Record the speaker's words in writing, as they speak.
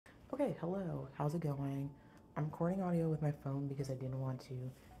Okay, hello, how's it going? I'm recording audio with my phone because I didn't want to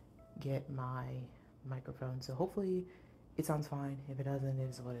get my microphone, so hopefully it sounds fine. If it doesn't, it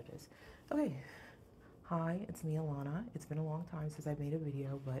is what it is. Okay, hi, it's me, Alana. It's been a long time since I made a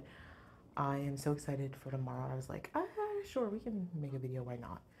video, but I am so excited for tomorrow. I was like, sure, we can make a video, why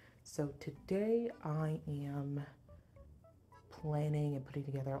not? So today I am planning and putting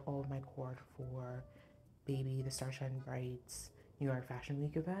together all of my cord for Baby the Starshine Brights New York Fashion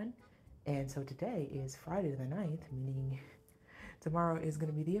Week event. And so today is Friday the 9th, meaning tomorrow is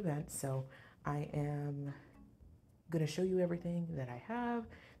going to be the event. So I am going to show you everything that I have,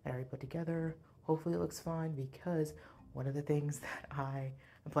 that I already put together. Hopefully it looks fine because one of the things that I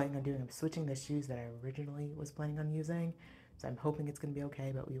am planning on doing, I'm switching the shoes that I originally was planning on using. So I'm hoping it's going to be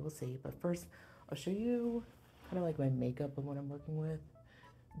okay, but we will see. But first, I'll show you kind of like my makeup and what I'm working with.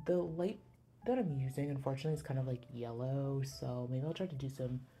 The light that I'm using, unfortunately, is kind of like yellow, so maybe I'll try to do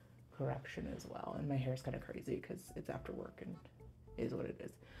some correction as well. And my hair is kind of crazy because it's after work and it is what it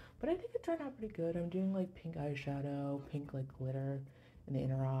is. But I think it turned out pretty good. I'm doing like pink eyeshadow, pink like glitter in the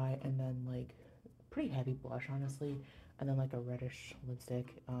inner eye, and then like pretty heavy blush, honestly, and then like a reddish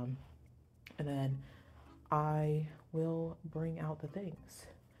lipstick. And then I will bring out the things.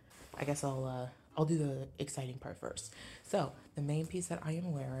 I guess I'll do the exciting part first. So the main piece that I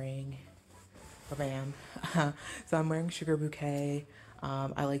am wearing, bam. So I'm wearing Sugar Bouquet.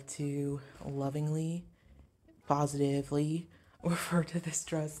 I like to lovingly, positively refer to this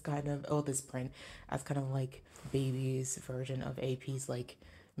dress kind of, this print as kind of like Baby's version of AP's like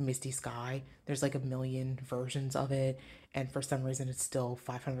Misty Sky. There's like a million versions of it, and for some reason it's still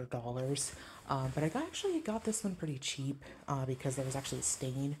 $500. But actually got this one pretty cheap because there was actually a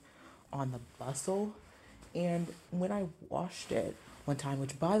stain on the bustle. And when I washed it one time,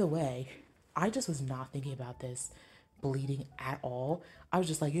 which by the way, I just was not thinking about this bleeding at all. I was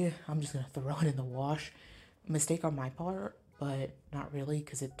just like, yeah, I'm just gonna throw it in the wash. Mistake on my part, but not really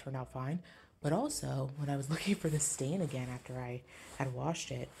because it turned out fine. But also, when I was looking for the stain again after I had washed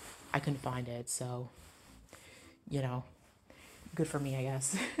it, I couldn't find it. So, you know, good for me, I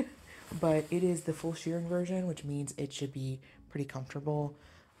guess. But it is the full shearing version, which means it should be pretty comfortable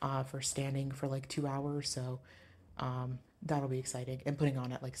for standing for like 2 hours. So that'll be exciting. And putting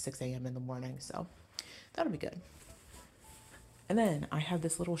on at like 6 a.m. in the morning. So that'll be good. And then I have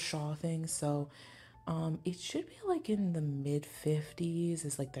this little shawl thing. So it should be like in the mid 50s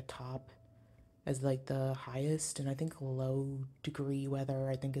is like the top as like the highest. And I think low degree weather,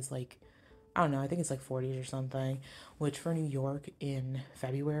 I think is like, I don't know, I think it's like 40s or something, which for New York in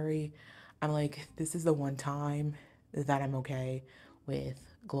February, I'm like, this is the one time that I'm okay with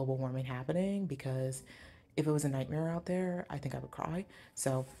global warming happening because if it was a nightmare out there, I think I would cry.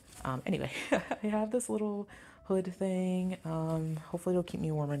 So, anyway, I have this little hood thing. Hopefully, it'll keep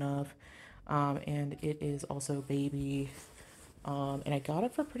me warm enough. And it is also Baby. And I got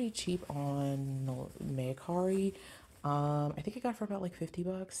it for pretty cheap on Mercari. I think I got it for about like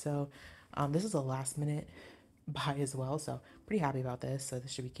 $50. So, this is a last minute buy as well. So, pretty happy about this. So,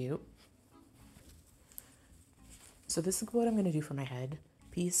 this should be cute. So, this is what I'm going to do for my head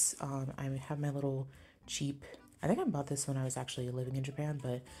piece. I have my little cheap, I think I bought this when I was actually living in Japan,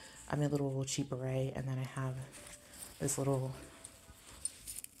 but I'm a little cheap beret, and then I have this little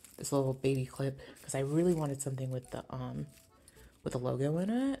baby clip because I really wanted something with the logo in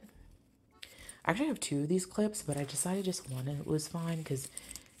it. I actually have two of these clips, but I decided just one was fine because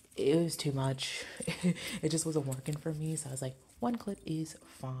it was too much. It just wasn't working for me, so I was like, one clip is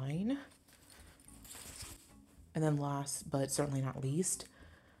fine. And then last but certainly not least,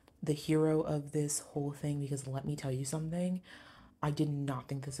 the hero of this whole thing, because let me tell you something, I did not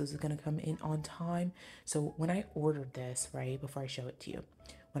think this was going to come in on time. So when I ordered this, right, before I show it to you,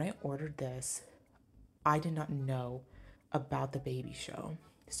 when I ordered this, I did not know about the baby show.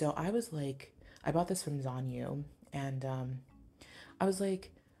 So I was like, I bought this from Zanyu, and I was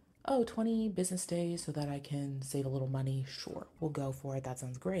like, oh, 20 business days so that I can save a little money. Sure, we'll go for it. That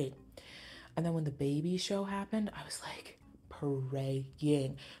sounds great. And then when the baby show happened, I was like praying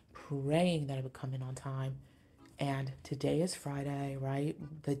that it would come in on time. And today is Friday, right?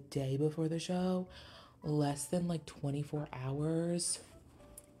 The day before the show, less than like 24 hours,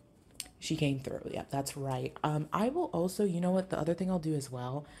 she came through. Yep, that's right. I will also, you know what, the other thing I'll do as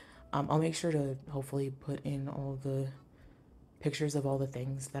well, I'll make sure to hopefully put in all the pictures of all the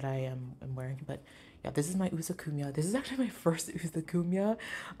things that I am wearing. But yeah, this is my Usakumya. This is actually my first Usakumya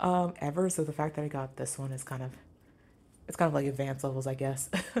ever. So the fact that I got this one is kind of, it's kind of like advanced levels, I guess.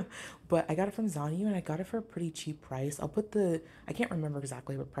 But I got it from Zanyu, and I got it for a pretty cheap price. I'll put I can't remember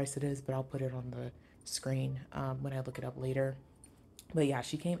exactly what price it is, but I'll put it on the screen when I look it up later. But yeah,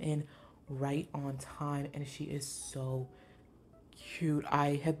 she came in right on time and she is so cute.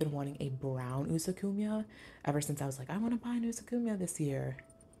 I have been wanting a brown Usakumya ever since I was like, I want to buy an Usakumya this year.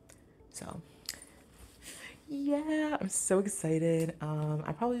 So yeah, I'm so excited.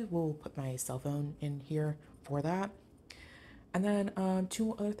 I probably will put my cell phone in here for that. And then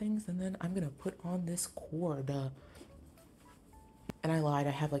two other things, and then I'm gonna put on this cord. And I lied,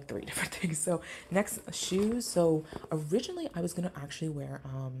 I have like three different things. So next, shoes. So originally I was gonna actually wear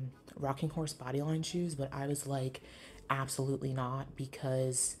Rocking Horse Bodyline shoes, but I was like, absolutely not,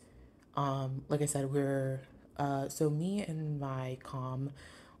 because like I said, we're so me and my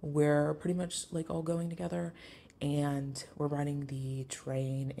we're pretty much like all going together, and we're riding the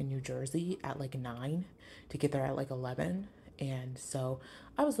train in New Jersey at like 9 to get there at like 11. And so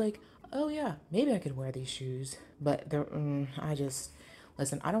I was like, oh yeah, maybe I could wear these shoes, but they're I just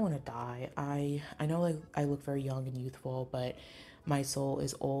listen, I don't want to die. I know like I look very young and youthful, but my soul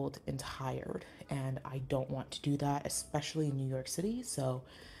is old and tired, and I don't want to do that, especially in New York City. So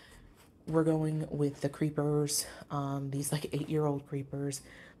we're going with the creepers, these like 8-year-old creepers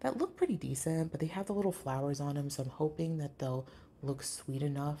that look pretty decent, but they have the little flowers on them. So I'm hoping that they'll look sweet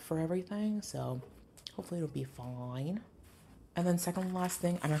enough for everything. So hopefully it'll be fine. And then second and last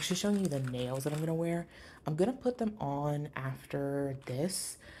thing, I'm actually showing you the nails that I'm gonna wear. I'm gonna put them on after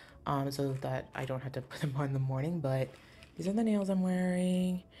this, so that I don't have to put them on in the morning. But these are the nails I'm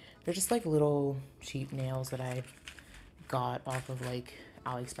wearing. They're just like little cheap nails that I got off of like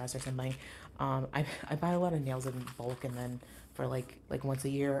AliExpress or something. I buy a lot of nails in bulk, and then for like once a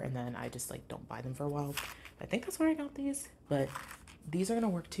year, and then I just like don't buy them for a while. I think that's where I got these, but these are gonna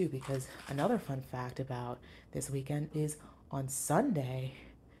work too, because another fun fact about this weekend is on Sunday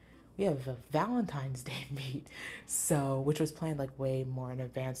we have a Valentine's Day meet, so which was planned like way more in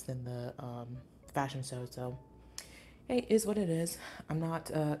advance than the fashion show. So hey, is what it is. I'm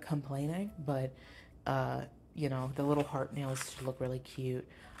not complaining, but you know, the little heart nails should look really cute.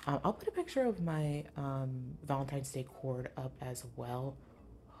 I'll put a picture of my Valentine's Day cord up as well.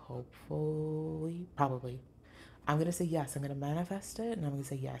 Hopefully, probably. I'm gonna say yes. I'm gonna manifest it, and I'm gonna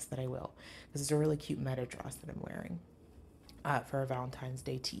say yes that I will, because it's a really cute meta dress that I'm wearing for a Valentine's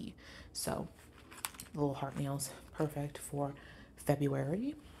Day tea. So, the little heart nails, perfect for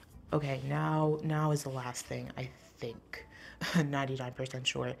February. Okay, now is the last thing, I think. 99%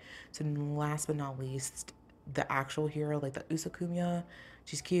 sure. So last but not least, the actual hero, like the Usakumya,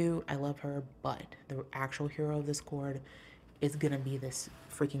 she's cute, I love her, but the actual hero of this cord is gonna be this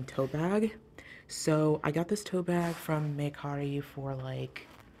freaking tote bag. So I got this tote bag from Mekari for like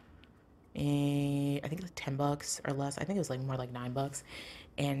I think it was 10 bucks or less. I think it was like more like 9 bucks.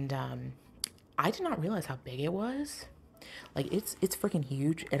 And I did not realize how big it was. Like it's freaking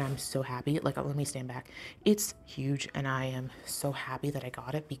huge, and I'm so happy. Like let me stand back. It's huge, and I am so happy that I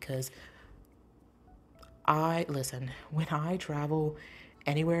got it, because I listen, when I travel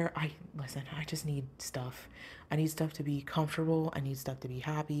anywhere, I just need stuff. I need stuff to be comfortable. I need stuff to be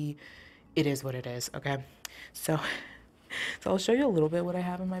happy. It is what it is, okay? So so I'll show you a little bit what I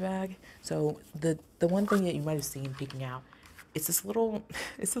have in my bag. So the one thing that you might have seen peeking out, it's this little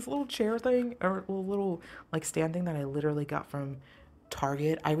it's this little chair thing, or a little like stand thing that I literally got from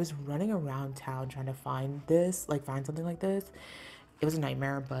Target. I was running around town trying to find this, like find something like this. It was a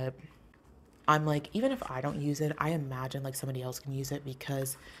nightmare, but I'm like, even if I don't use it, I imagine like somebody else can use it,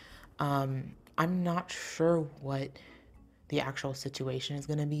 because I'm not sure what the actual situation is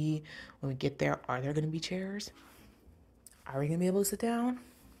going to be when we get there. Are there going to be chairs? Are we going to be able to sit down?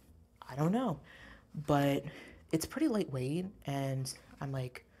 I don't know. But it's pretty lightweight, and I'm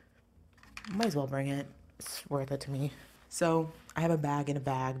like, might as well bring it. It's worth it to me. So I have a bag in a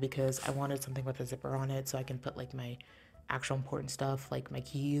bag, because I wanted something with a zipper on it so I can put like my actual important stuff, like my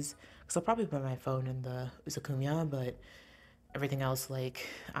keys. Because I'll probably put my phone in the Usakumya, but everything else, like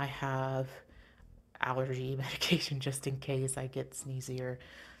I have allergy medication just in case I get sneezy or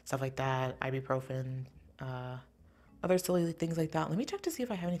stuff like that, ibuprofen, other silly things like that. Let me check to see if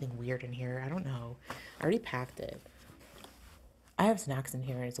I have anything weird in here. I don't know. I already packed it. I have snacks in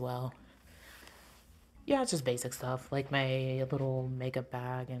here as well. Yeah, it's just basic stuff, like my little makeup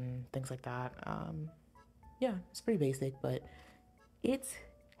bag and things like that. Yeah, it's pretty basic, but it's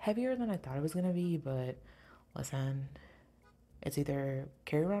heavier than I thought it was gonna be. But listen, it's either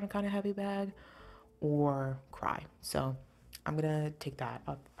carry around a kind of heavy bag or cry. So I'm gonna take that.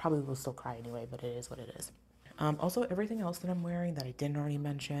 I probably will still cry anyway, but it is what it is. Also, everything else that I'm wearing that I didn't already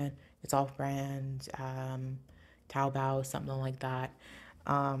mention, it's off brand, Taobao, something like that.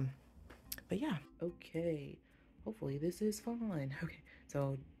 Um, but yeah, okay. Hopefully this is fun. Okay,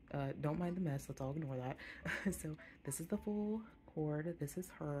 so don't mind the mess. Let's all ignore that. So this is the full cord. This is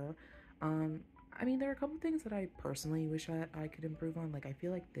her. Um, I mean, there are a couple things that I personally wish I could improve on. Like, I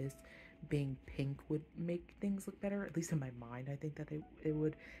feel like this being pink would make things look better, at least in my mind. I think that it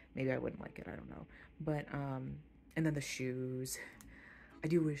would. Maybe I wouldn't like it, I don't know. But, and then the shoes. I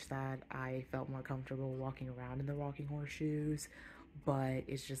do wish that I felt more comfortable walking around in the rocking horse shoes, but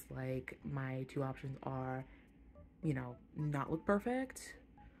it's just like my two options are, you know, not look perfect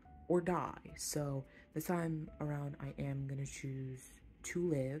or die. So this time around, I am gonna choose to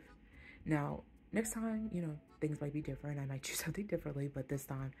live. Now, next time, you know, things might be different. I might choose something differently, but this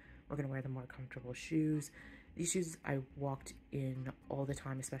time we're gonna wear the more comfortable shoes. These shoes I walked in all the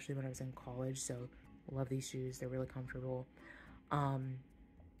time, especially when I was in college. So love these shoes. They're really comfortable. Um,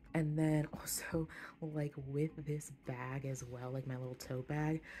 and then also, like, with this bag as well, like my little tote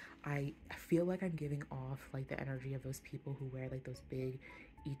bag, I feel like I'm giving off like the energy of those people who wear like those big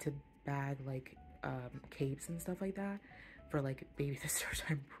Ita bag like capes and stuff like that for like baby this star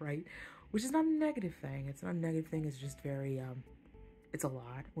time, right? Which is not a negative thing. It's not a negative thing. It's just very it's a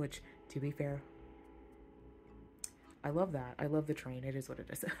lot, which, to be fair, I love that. I love the train. It is what it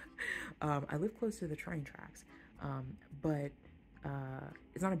is. I live close to the train tracks, but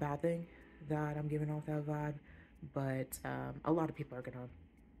it's not a bad thing that I'm giving off that vibe. But a lot of people are gonna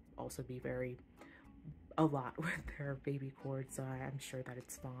also be a lot with their baby cords, so I'm sure that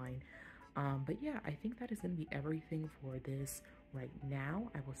it's fine. But yeah, I think that is gonna be everything for this right now.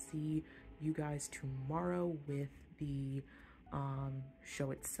 I will see you guys tomorrow with the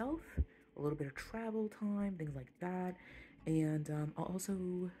show itself, a little bit of travel time, things like that. And I'll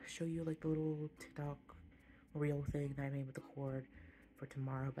also show you like the little TikTok reel thing that I made with the cord for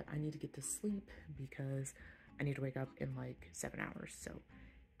tomorrow. But I need to get to sleep because I need to wake up in like 7 hours. So,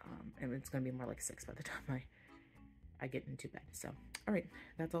 and it's gonna be more like 6 by the time I get into bed. So, all right,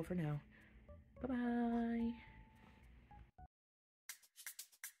 that's all for now. Bye-bye.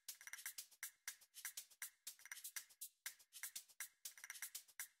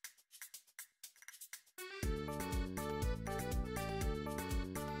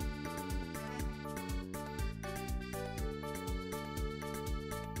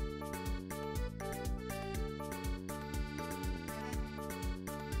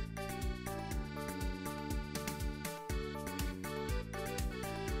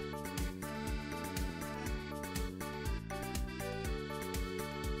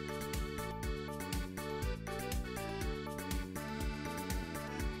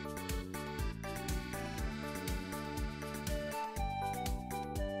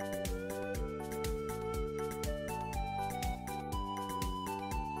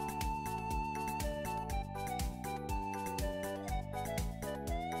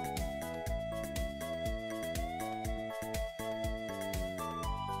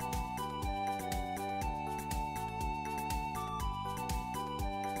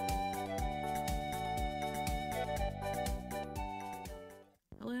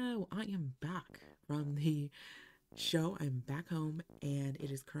 Hello, I am back from the show. I'm back home and it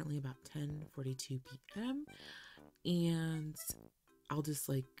is currently about 10:42 p.m. and I'll just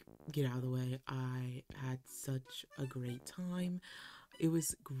like get out of the way. I had such a great time. It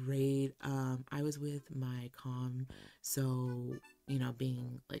was great. I was with my comm, so you know,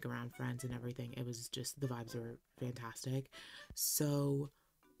 being like around friends and everything, it was just the vibes were fantastic. So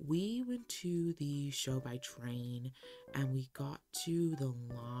we went to the show by train and we got to the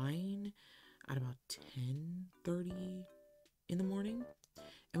line at about 10:30 in the morning,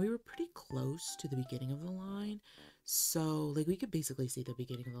 and we were pretty close to the beginning of the line, so like we could basically see the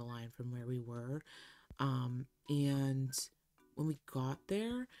beginning of the line from where we were. And when we got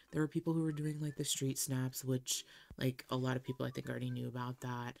there, there were people who were doing like the street snaps, which like a lot of people I think already knew about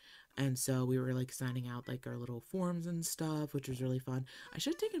that. And so we were like signing out like our little forms and stuff, which was really fun. I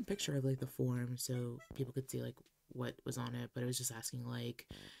should have taken a picture of like the form so people could see like what was on it, but it was just asking like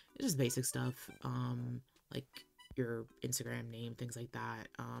it's just basic stuff, like your Instagram name, things like that.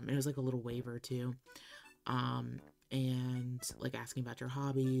 And it was like a little waiver too. Um, and like asking about your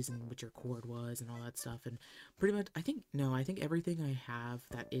hobbies and what your cord was and all that stuff. And pretty much, I think everything I have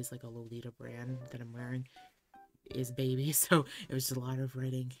that is like a Lolita brand that I'm wearing is baby. So it was just a lot of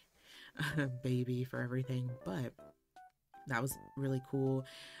writing baby for everything, but that was really cool.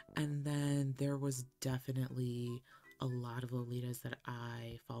 And then there was definitely a lot of Lolitas that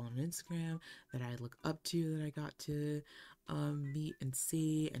I follow on Instagram, that I look up to, that I got to meet and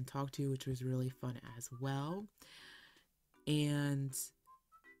see and talk to, which was really fun as well. And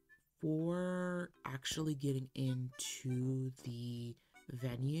for actually getting into the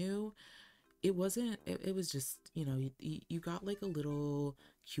venue, it was just, you know, you got like a little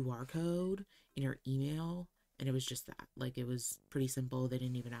QR code in your email, and it was just that. Like, it was pretty simple. They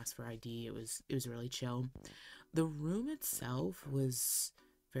didn't even ask for ID. It was really chill. The room itself was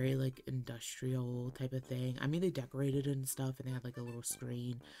very like industrial type of thing. I mean, they decorated it and stuff, and they had like a little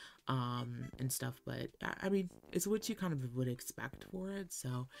screen and stuff, but I mean, it's what you kind of would expect for it.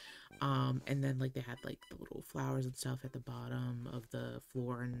 So and then like they had like the little flowers and stuff at the bottom of the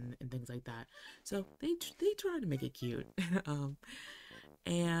floor and things like that. So they tried to make it cute.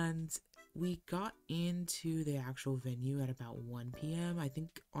 And we got into the actual venue at about 1 p.m. I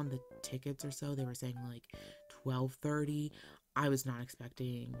think on the tickets or so they were saying like 12:30. I was not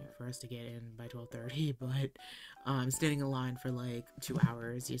expecting for us to get in by 12:30, but standing in line for like 2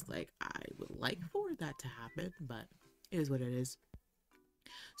 hours, just like I would like for that to happen, but it is what it is.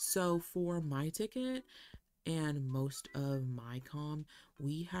 So for my ticket and most of my com,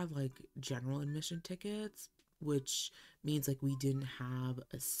 we had like general admission tickets, which means like we didn't have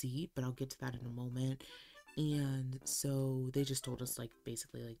a seat, but I'll get to that in a moment. And so they just told us like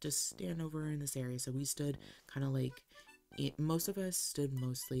basically like just stand over in this area. So we stood kind of like most of us stood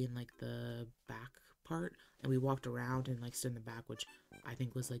mostly in like the back part, and we walked around and like stood in the back, which I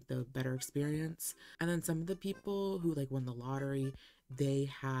think was like the better experience. And then some of the people who like won the lottery, they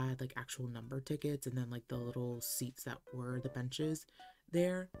had like actual number tickets, and then like the little seats that were the benches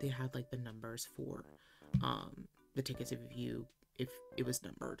there, they had like the numbers for the tickets if it was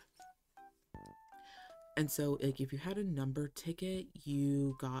numbered. And so like if you had a number ticket,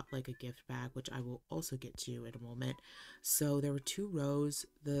 you got like a gift bag, which I will also get to in a moment. So there were two rows.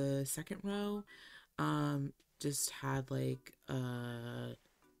 The second row just had like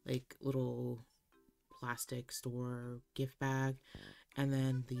little plastic store gift bag, and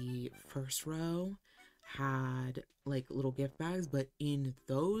then the first row had like little gift bags, but in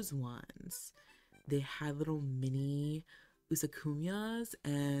those ones they had little mini usakumyas,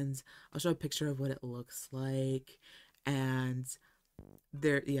 and I'll show a picture of what it looks like. And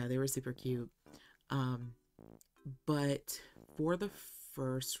they were super cute. Um, but for the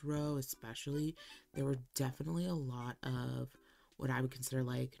first row especially, there were definitely a lot of what I would consider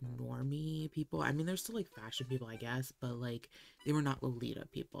like normie people. I mean, they're still like fashion people, I guess, but like they were not Lolita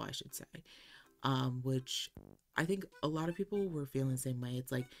people, I should say. Which I think a lot of people were feeling the same way.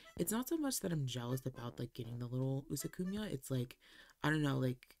 It's like it's not so much that I'm jealous about like getting the little usakumya. It's like I don't know,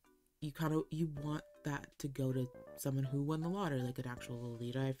 like you want that to go to someone who won the lottery, like an actual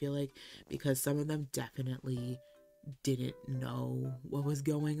Lolita. I feel like because some of them definitely didn't know what was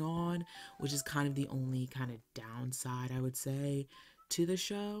going on, which is kind of the only kind of downside I would say to the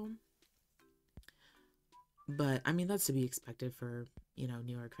show. But I mean, that's to be expected for,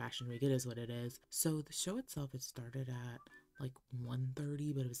 New York Fashion Week. It is what it is. So the show itself, it started at like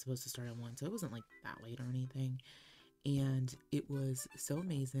 1:30, but it was supposed to start at 1, so it wasn't like that late or anything. And it was so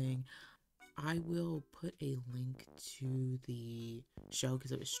amazing. I will put a link to the show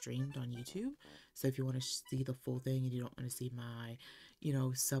because it was streamed on YouTube. So if you want to see the full thing and you don't want to see my,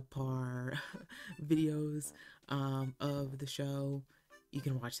 subpar videos of the show, you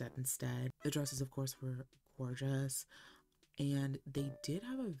can watch that instead. The dresses, of course, were gorgeous, and they did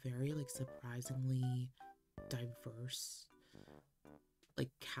have a very like surprisingly diverse like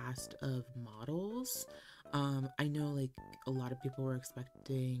cast of models. I know like a lot of people were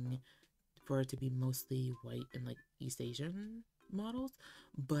expecting for it to be mostly white and like East Asian models,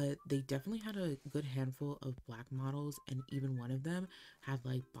 but they definitely had a good handful of black models, and even one of them had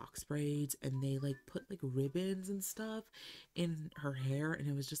like box braids, and they like put like ribbons and stuff in her hair, and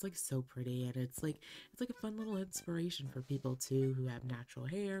it was just like so pretty. And it's like a fun little inspiration for people too who have natural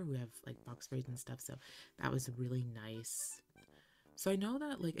hair, who have like box braids and stuff. So that was really nice. So I know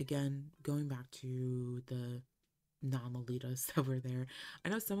that like again, going back to the non-Lolitas that were there, I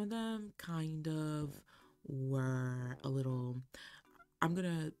know some of them kind of were a little, I'm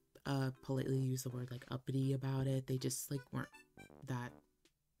gonna politely use the word like uppity about it. They just like weren't that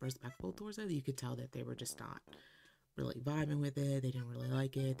respectful towards it. You could tell that they were just not really vibing with it. They didn't really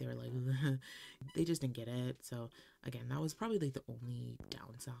like it. They were like they just didn't get it. So again, that was probably like the only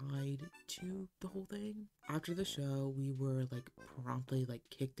downside to the whole thing. After the show, we were like promptly like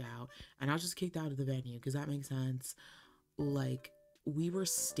kicked out, and I was just kicked out of the venue because that makes sense. Like we were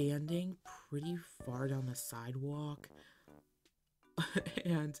standing pretty far down the sidewalk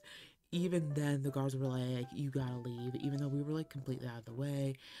and even then the guards were like, you gotta leave, even though we were like completely out of the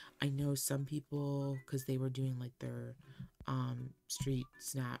way. I know some people, because they were doing like their street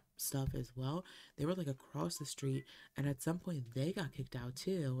snap stuff as well, they were like across the street, and at some point they got kicked out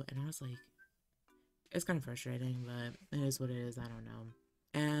too, and I was like, it's kind of frustrating, but it is what it is. I don't know.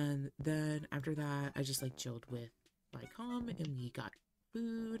 And then after that, I just like chilled with my com, and we got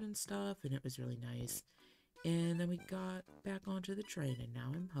food and stuff, and it was really nice. And then we got back onto the train and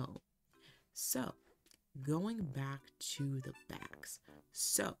now I'm home. So, going back to the bags.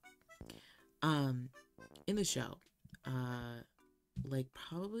 So, in the show, like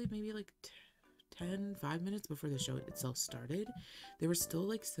probably maybe like 5 minutes before the show itself started, there were still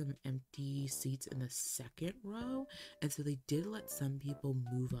like some empty seats in the second row, and so they did let some people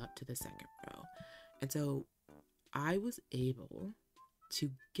move up to the second row. And so I was able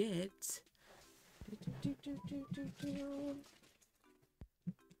to get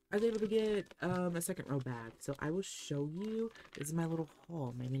a second row bag. So I will show you. This is my little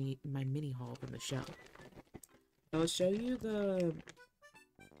haul, my mini haul from the show. I'll show you the,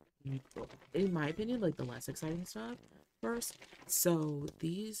 in my opinion, like the less exciting stuff first. So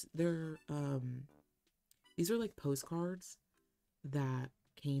these are like postcards that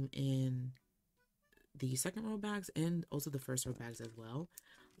came in the second row bags and also the first row bags as well.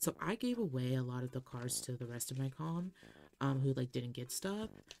 So I gave away a lot of the cards to the rest of my comm who like didn't get stuff.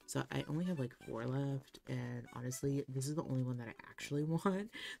 So I only have like 4 left, and honestly this is the only one that I actually want.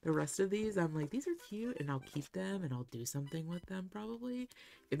 The rest of these I'm like, these are cute and I'll keep them and I'll do something with them probably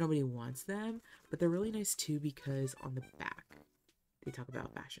if nobody wants them. But they're really nice too because on the back they talk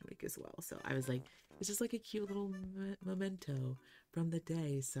about Fashion Week as well. So I was like, it's just like a cute little memento from the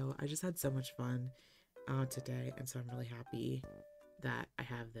day. So I just had so much fun today, and so I'm really happy that I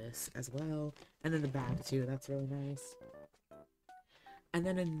have this as well. And then the bag too, that's really nice. And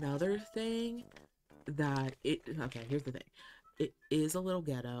then another thing okay, here's the thing. It is a little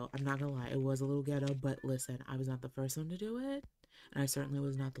ghetto. I'm not gonna lie, it was a little ghetto, but listen, I was not the first one to do it, and I certainly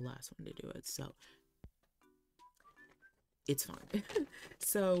was not the last one to do it. So it's fine.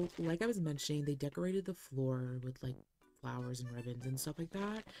 So, like I was mentioning, they decorated the floor with like flowers and ribbons and stuff like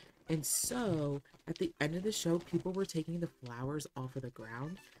that. And so, at the end of the show, people were taking the flowers off of the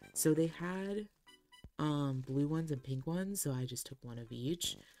ground. So they had blue ones and pink ones, so I just took one of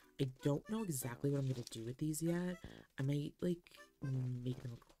each. I don't know exactly what I'm gonna do with these yet. I might like make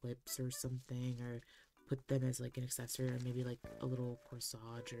them clips or something, or put them as like an accessory, or maybe like a little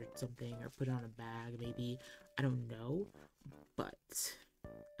corsage or something, or put it on a bag maybe. I don't know, but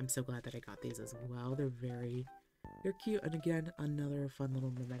I'm so glad that I got these as well. They're cute, and again, another fun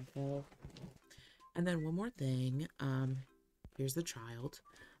little memento. And then one more thing, here's the child.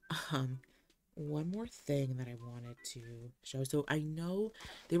 um one more thing that I wanted to show. So I know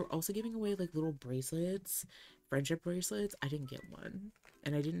they were also giving away like little bracelets, friendship bracelets. I didn't get one,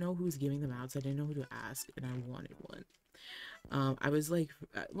 and I didn't know who was giving them out, so I didn't know who to ask, and I wanted one. I was like,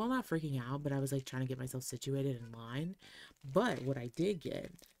 well, not freaking out, but I was like trying to get myself situated in line. But what I did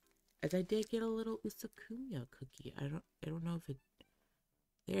get is I did get a little Usakunya cookie. I don't know if it,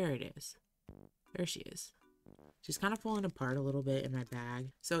 there it is. There she is. She's kind of falling apart a little bit in my bag.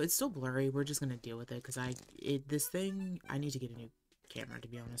 So it's still blurry. We're just going to deal with it because this thing, I need to get a new camera, to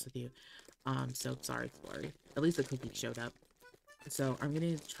be honest with you. So sorry it's blurry. At least the cookie showed up. So I'm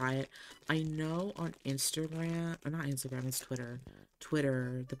going to try it. I know on Instagram, or not Instagram, it's Twitter.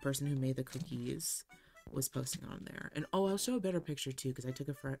 Twitter, the person who made the cookies was posting on there. And oh, I'll show a better picture too, because I took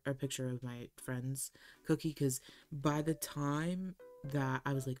a picture of my friend's cookie, because by the time that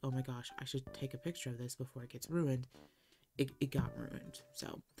I was like, oh my gosh, I should take a picture of this before it gets ruined, it got ruined.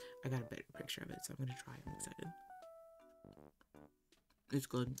 So I got a better picture of it, so I'm gonna try it. I'm excited. It's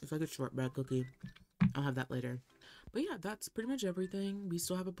good. It's like a shortbread cookie. I'll have that later. But yeah, that's pretty much everything. We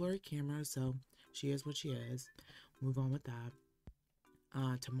still have a blurry camera, so she is what she is. Move on with that.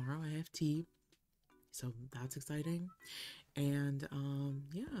 Tomorrow I have tea, so that's exciting. And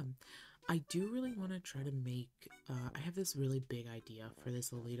yeah, I do really want to try to make, I have this really big idea for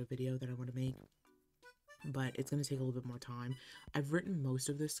this Lolita video that I want to make, but it's going to take a little bit more time. I've written most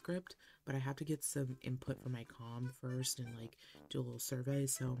of the script, but I have to get some input from my comm first and like do a little survey.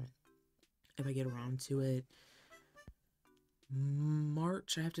 So if I get around to it,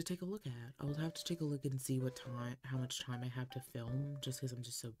 March, I have to take a look at. I'll have to take a look and see how much time I have to film, just because I'm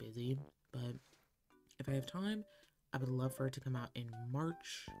just so busy. But if I have time, I would love for it to come out in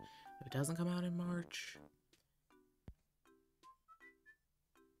March. If it doesn't come out in March,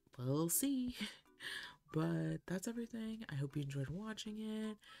 we'll see. But that's everything. I hope you enjoyed watching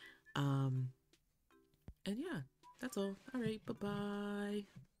it. And yeah, that's all. All right, bye-bye.